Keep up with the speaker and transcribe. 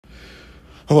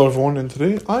Hello everyone, and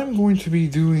today I'm going to be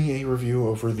doing a review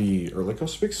over the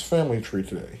Spyx Family tree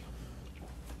today.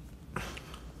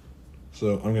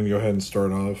 So I'm going to go ahead and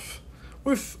start off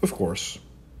with, of course,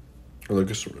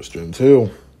 Erlichosaurus Gen 2.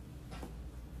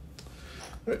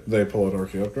 They pull out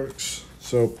Archaeopteryx.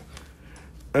 So,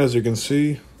 as you can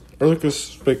see,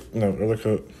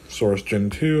 Erlichosaurus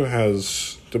Gen 2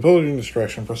 has Debilitating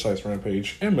Distraction, Precise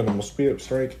Rampage, and Minimal Speed Up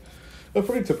Strike. A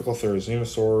pretty typical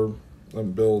Therizinosaur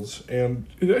builds, and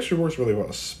it actually works really well,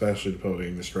 especially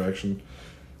Debilitating Distraction.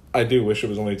 I do wish it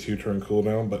was only 2-turn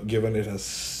cooldown, but given it has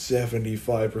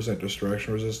 75%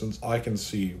 distraction resistance, I can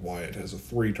see why it has a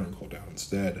 3-turn cooldown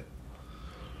instead.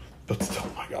 But still,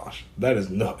 oh my gosh, that is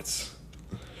nuts.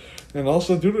 And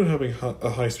also, due to having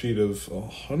a high speed of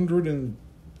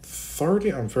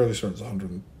 130, I'm fairly certain it's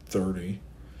 130,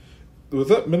 with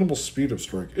that minimal speed of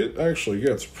strike, it actually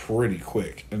gets pretty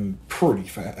quick and pretty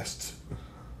fast.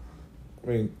 I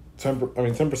mean,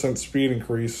 10% speed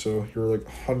increase, so you're like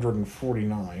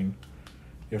 149,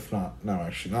 if not, no,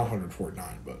 actually, not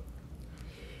 149, but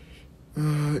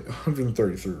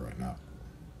 133 right now.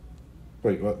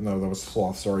 Wait, what? No, that was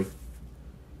Sloth, sorry.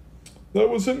 That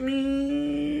wasn't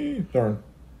me! Darn.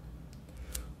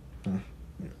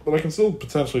 But I can still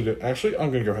potentially do... Actually,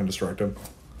 I'm going to go ahead and distract him.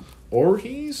 Or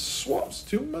he swaps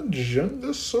to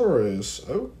Magendasaurus.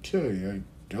 Okay, I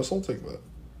guess I'll take that.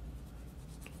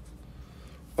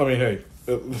 I mean, hey,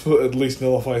 at least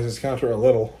nullifies his counter a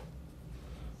little.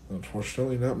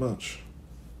 Unfortunately, not much.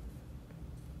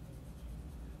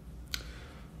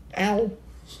 Ow!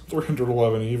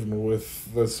 311 even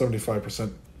with the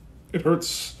 75%. It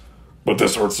hurts, but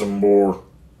this hurts some more.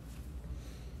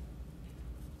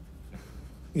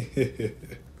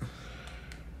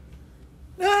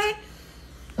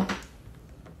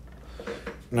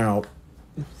 Now,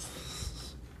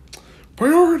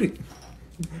 priority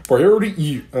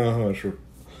you. Sure.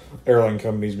 Airline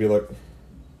companies be like,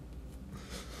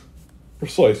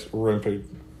 precise rampage.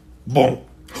 Boom.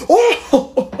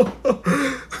 Oh!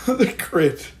 The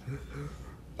crit.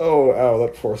 Oh, ow,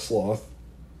 that poor sloth.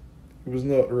 He was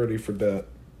not ready for that.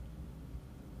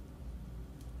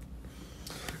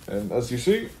 And as you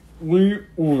see, we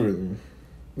win.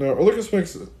 Now,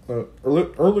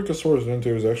 Erlichosaurus Gen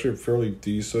 2 is actually fairly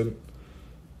decent.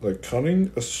 Like,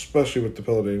 cunning, especially with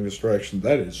Debilitating Distraction,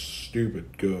 that is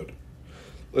stupid good.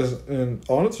 And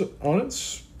on its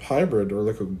hybrid,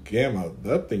 Erlicho Gamma,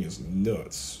 that thing is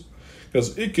nuts.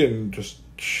 Because it can just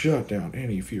shut down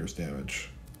any fierce damage.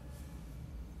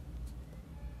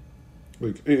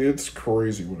 Like, it's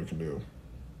crazy what it can do.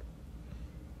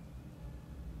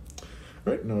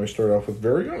 Alright, now we start off with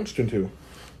Baryonyx Gen 2.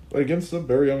 Against the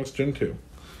Baryonyx Gen 2.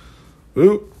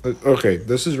 Ooh, okay,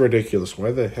 this is ridiculous.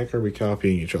 Why the heck are we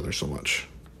copying each other so much?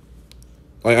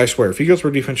 I swear, if he goes for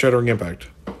Defense Shattering Impact.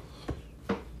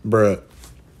 Bruh.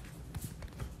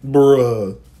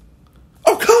 Oh,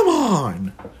 come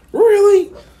on!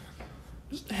 Really?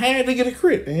 Just had to get a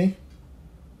crit, eh?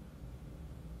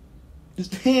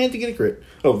 Just had to get a crit.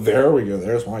 Oh, there we go.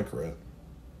 There's my crit.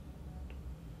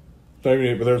 Not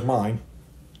even, but there's mine.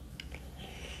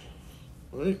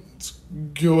 Let's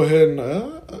go ahead and,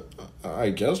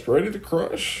 I guess, ready to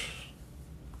crush.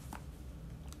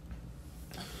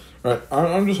 Alright,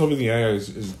 I'm just hoping the AI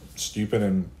is stupid,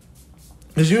 and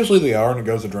it's usually the hour and it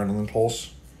goes Adrenaline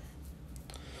Pulse.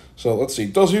 So, let's see.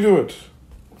 Does he do it?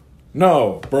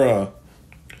 No, bruh.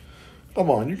 Come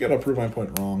on, you gotta prove my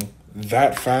point wrong.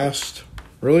 That fast?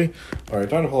 Really? Alright,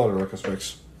 time to pull out a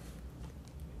Erlichospyx.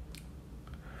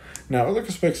 Now,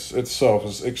 Erlichospyx itself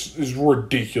is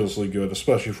ridiculously good,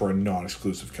 especially for a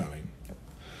non-exclusive cunning.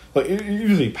 Like, it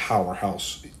is a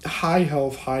powerhouse. High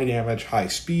health, high damage, high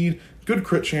speed, good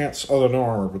crit chance, although no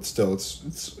armor, but still,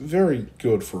 it's very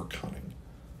good for cunning.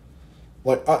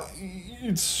 Like,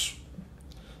 it's...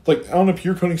 Like, on a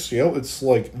pure cunning scale, it's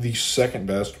like the second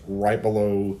best, right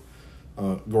below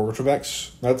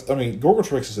Gorgotrebex.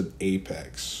 Gorgotrebex is an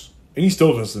apex. And he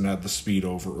still doesn't have the speed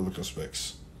over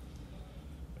Erlichospyx.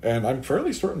 And I'm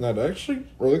fairly certain that actually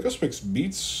Erlichospyx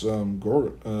beats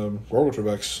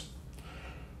Gorgotrebex.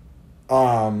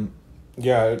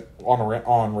 Yeah,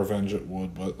 on Revenge it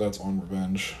would, but that's on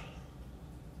Revenge.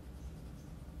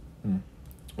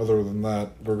 Other than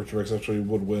that, Gorgotrebex actually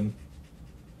would win.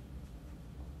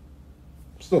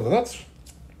 Still, that's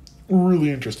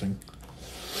really interesting.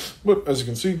 But as you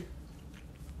can see,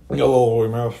 I got a little way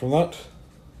math from that.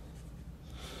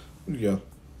 Yeah.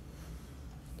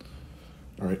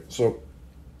 Alright, so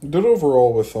good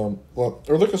overall with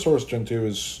Erlichosaurus Gen 2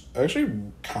 is actually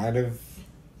kind of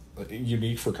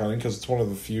unique for cunning because it's one of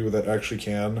the few that actually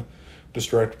can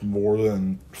distract more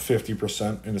than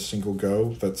 50% in a single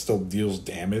go that still deals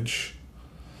damage.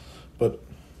 But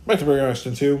back to Baryonyx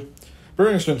Gen 2.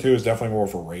 Baryonyx Gen 2 is definitely more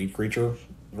of a raid creature.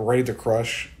 Raid to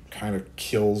Crush kind of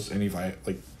kills any like.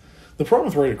 The problem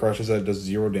with Raid to Crush is that it does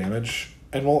 0 damage,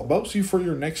 and while it buffs you for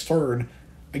your next turn,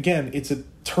 again, it's a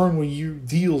turn where you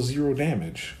deal 0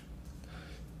 damage.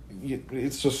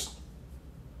 It's just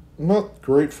not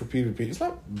great for PvP. It's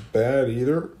not bad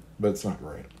either, but it's not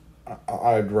great.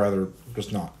 I'd rather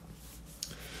just not.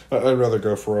 I'd rather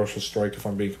go Ferocious Strike if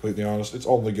I'm being completely honest. It's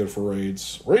only good for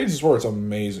raids. Raids is where it's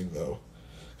amazing, though.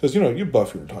 Because, you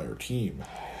buff your entire team.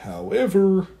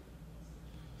 However,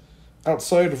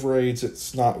 outside of raids,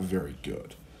 it's not very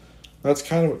good. That's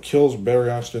kind of what kills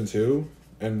Baryonyx Gen 2.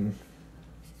 And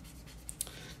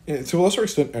to a lesser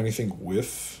extent, anything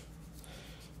with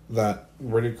that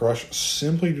Raid to Crush,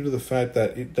 simply due to the fact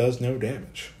that it does no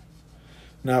damage.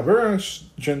 Now, Baryonyx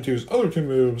Gen 2's other 2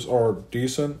 moves are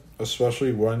decent,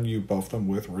 especially when you buff them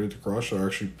with Raid to Crush. They're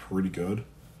actually pretty good.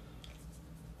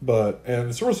 And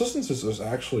its resistance is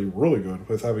actually really good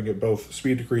with having it both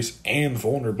speed decrease and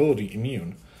vulnerability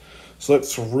immune. So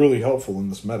that's really helpful in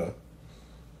this meta.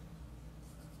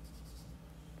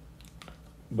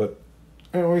 But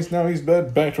anyways, now he's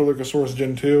dead. Back to Lycosaurus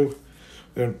Gen 2.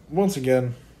 And once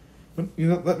again,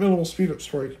 that minimal speed up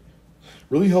strike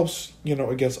really helps,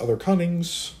 against other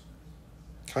cunnings.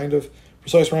 Kind of.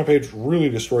 Precise Rampage really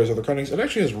destroys other cunnings. It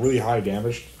actually has really high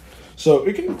damage. So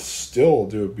it can still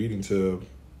do a beating to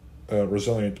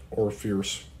Resilient or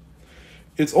Fierce.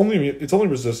 Its only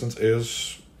resistance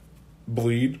is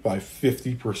bleed by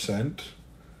 50%.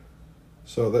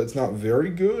 So that's not very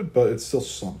good, but it's still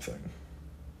something.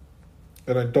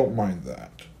 And I don't mind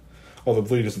that. Although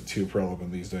bleed isn't too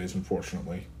prevalent these days,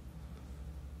 unfortunately.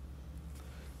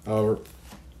 Now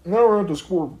we're on to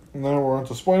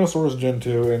Spinosaurus Gen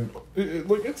 2, and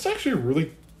it's actually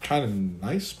really kind of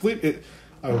nice. Bleed.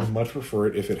 I would much prefer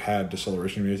it if it had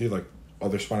deceleration immunity like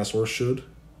other Spinosaurus should.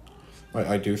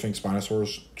 I do think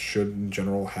Spinosaurus should in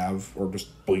general have, or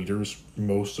just bleeders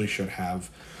mostly should have,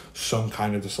 some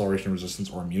kind of deceleration resistance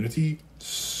or immunity,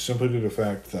 simply due to the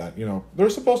fact that, they're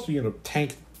supposed to,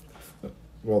 tank,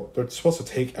 they're supposed to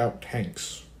take out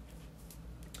tanks.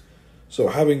 So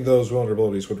having those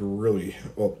vulnerabilities would really,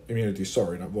 immunities,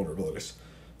 sorry, not vulnerabilities.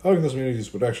 Having those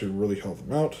immunities would actually really help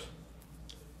them out.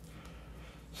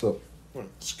 So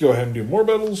let's go ahead and do more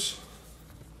battles.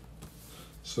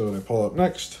 So I pull up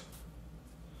next.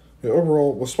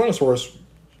 Overall, with Spinosaurus,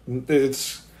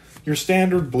 it's your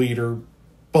standard bleeder,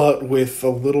 but with a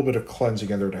little bit of cleansing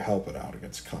in there to help it out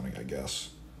against cunning, I guess.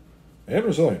 And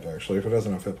resilient, actually, if it has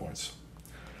enough hit points.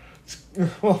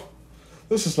 Well,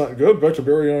 this is not good. Back to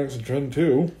Baryonyx Gen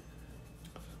 2.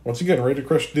 Once again, Raid to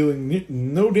Crush dealing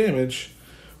no damage,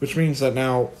 which means that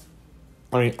now,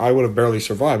 I would have barely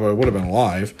survived, but I would have been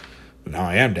alive, but now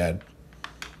I am dead.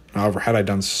 However, had I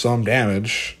done some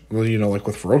damage, like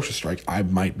with Ferocious Strike, I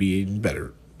might be even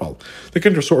better. Well, the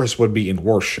Kentrosaurus would be in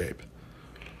worse shape.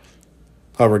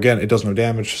 However, again, it does no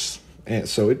damage, and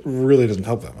so it really doesn't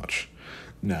help that much.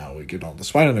 Now we get on to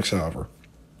Spinonyx, however.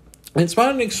 And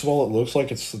Spinonyx, while it looks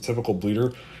like it's the typical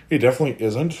bleeder, it definitely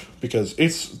isn't, because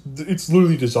it's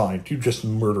literally designed to just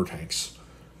murder tanks.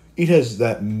 It has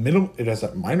that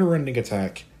minor ending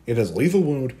attack, it has lethal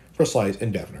wound, precise,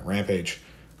 and definite rampage.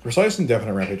 Precise and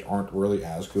definite rampage aren't really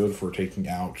as good for taking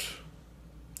out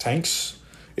tanks.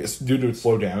 It's due to its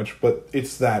low damage, but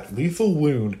it's that lethal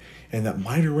wound and that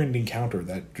minor ending counter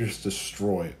that just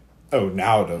destroy it. Oh,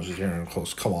 now it does. You're in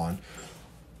close. Come on.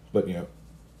 But,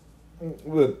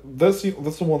 that's the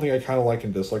one thing I kind of like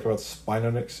and dislike about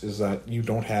Spinonyx is that you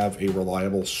don't have a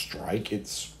reliable strike.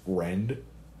 It's rend.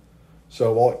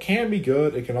 So while it can be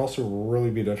good, it can also really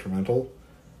be detrimental.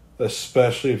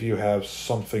 Especially if you have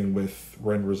something with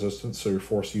rend resistance, so you're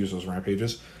forced to use those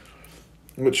rampages.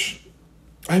 Which,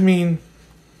 I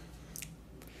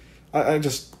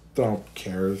just don't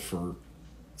care for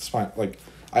spine.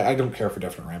 I don't care for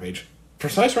definite rampage.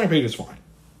 Precise rampage is fine.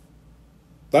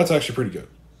 That's actually pretty good.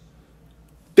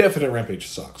 Definite rampage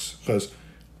sucks because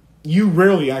you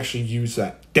rarely actually use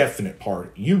that definite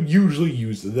part. You usually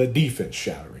use the defense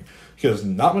shattering. Because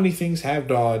not many things have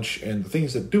dodge, and the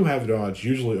things that do have dodge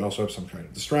usually also have some kind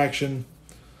of distraction,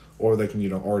 or they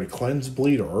can, already cleanse,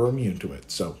 bleed, or are immune to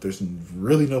it. So there's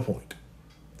really no point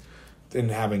in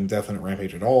having definite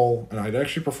rampage at all, and I'd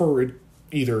actually prefer it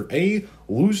either A,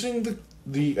 losing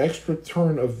the extra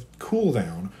turn of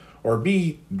cooldown, or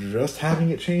B, just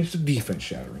having it change to defense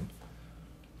shattering.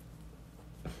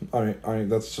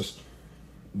 That's just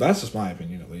my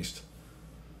opinion, at least.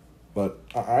 But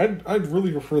I'd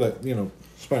really prefer that,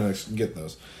 Spinosaurus get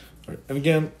those. Right. And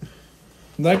again,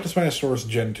 back to Spinosaurus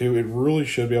Gen 2, it really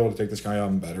should be able to take this guy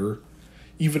on better.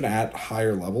 even at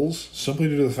higher levels, simply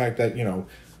due to the fact that, you know,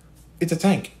 it's a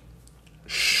tank.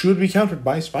 Should be countered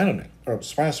by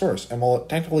Spinosaurus. And while it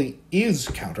technically is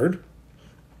countered,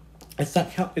 it's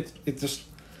not it just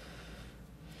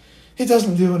it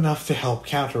doesn't do enough to help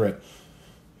counter it.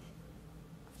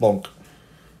 Bonk.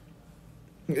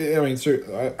 I mean,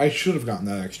 so I should have gotten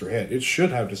that extra hit. It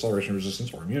should have deceleration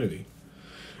resistance or immunity.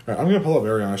 Alright, I'm gonna pull up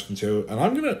Very Honest too, and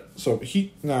I'm gonna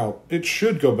now it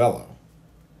should go bellow.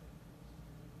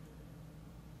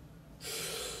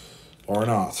 Or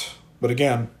not. But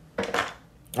again,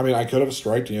 I mean, I could have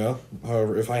striked, yeah.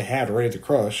 However, if I had Ready to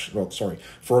Crush,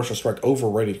 Ferocious Strike over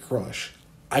Ready to Crush,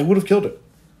 I would have killed it.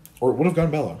 Or it would have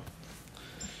gone bellow.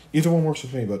 Either one works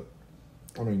with me, but,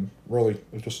 I mean, really,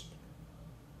 it just,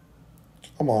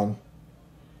 come on.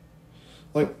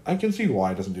 Like, I can see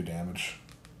why it doesn't do damage.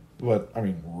 But, I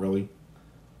mean, really?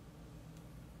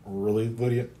 Really,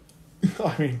 Lydia?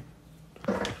 I mean,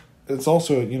 it's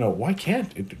also, you know, why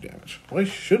can't it do damage? Why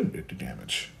shouldn't it do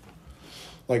damage?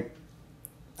 Like,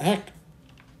 heck,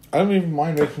 I don't even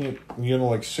mind making it, you know,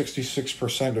 like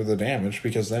 66% of the damage,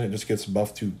 because then it just gets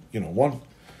buffed to, you know, one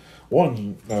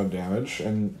damage,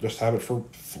 and just have it for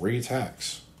 3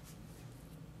 attacks.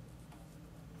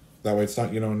 That way it's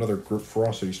not, you know, another group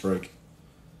ferocity strike,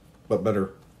 but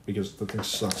better, because the thing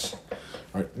sucks.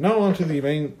 Alright, now on to the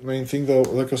main thing though.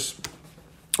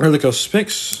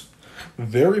 Spyx,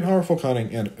 very powerful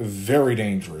cunning and very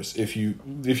dangerous if you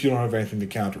don't have anything to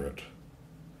counter it.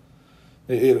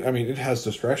 I mean, it has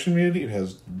distraction immunity, it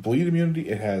has bleed immunity,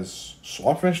 it has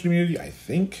swap prevention immunity, I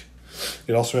think.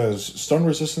 It also has stun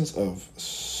resistance of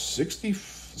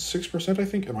 66%, I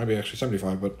think. It might be actually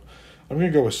 75, but I'm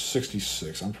going to go with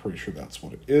 66. I'm pretty sure that's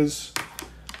what it is.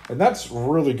 And that's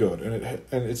really good. And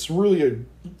it's really an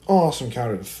awesome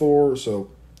counter to Thor.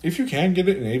 So if you can get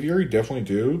it in Aviary, definitely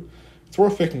do. It's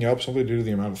worth picking up simply due to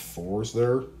the amount of Thors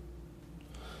there.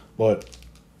 But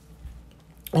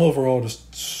overall,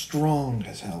 just strong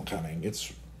as hell cunning.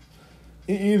 It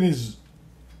is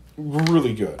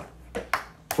really good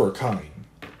for a cunning.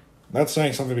 That's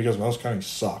saying something because most cunnings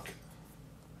suck.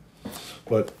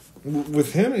 But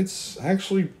with him, it's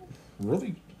actually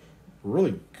really,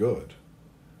 really good.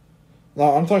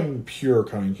 Now, I'm talking pure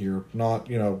cunning here, not,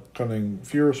 you know, cunning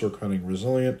fierce or cunning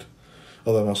resilient.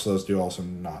 Although most of those do also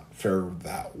not fare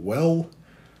that well.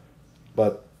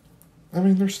 But, I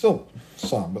mean, there's still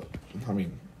some, but, I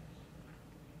mean,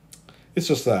 it's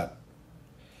just that.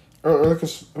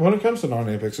 When it comes to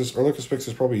non-apexes, Spyx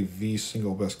is probably the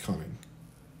single best cunning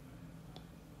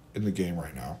in the game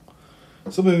right now.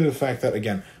 Simply due to the fact that,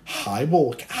 again, high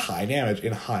bulk, high damage,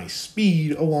 and high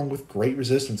speed, along with great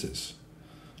resistances.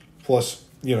 Plus,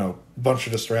 you know, bunch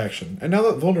of distraction. And now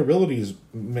that vulnerability is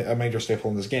a major staple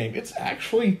in this game, it's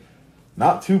actually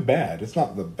not too bad. It's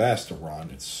not the best to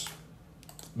run,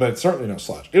 but it's certainly no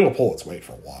slouch. It'll pull its weight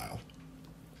for a while.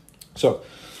 So,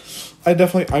 I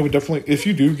would definitely, if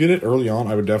you do get it early on,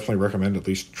 I would definitely recommend at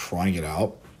least trying it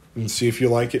out and see if you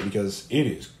like it, because it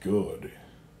is good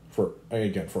for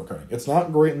cunning. It's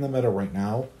not great in the meta right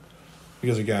now,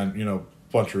 because again, you know,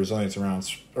 bunch of resilience around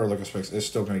Spyx is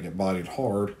still going to get bodied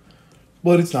hard,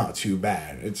 but it's not too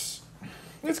bad. It's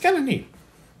kind of neat.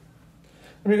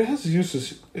 I mean, it has its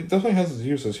uses. It definitely has its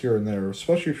uses here and there,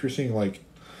 especially if you're seeing like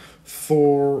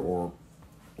Thor or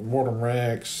Mortem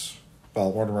Rex.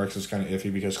 Well, Mortem Rex is kind of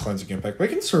iffy because cleansing impact, but it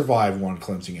can survive one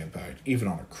cleansing impact, even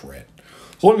on a crit,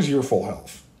 as long as you're full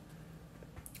health.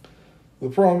 The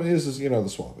problem is you know, the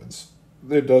swap-ins.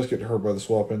 It does get hurt by the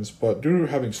swap-ins, but due to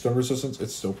having stun resistance,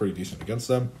 it's still pretty decent against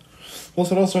them.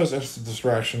 Plus, it also has instant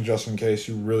distraction, just in case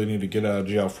you really need to get a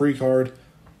jail free card.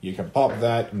 You can pop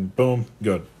that, and boom,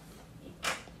 good.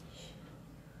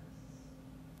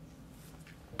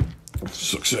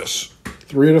 Success.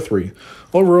 3 out of 3.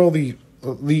 Overall, the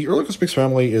Spyx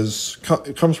family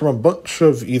comes from a bunch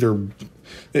of either.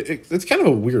 It's kind of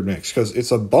a weird mix, because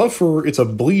it's a buffer, it's a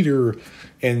bleeder,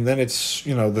 and then it's,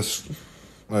 you know, this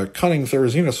cunning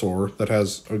Therizinosaur that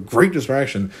has a great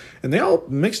distraction, and they all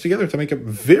mix together to make a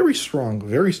very strong,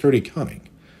 very sturdy cunning.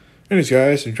 Anyways,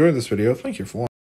 guys, enjoyed this video. Thank you for watching.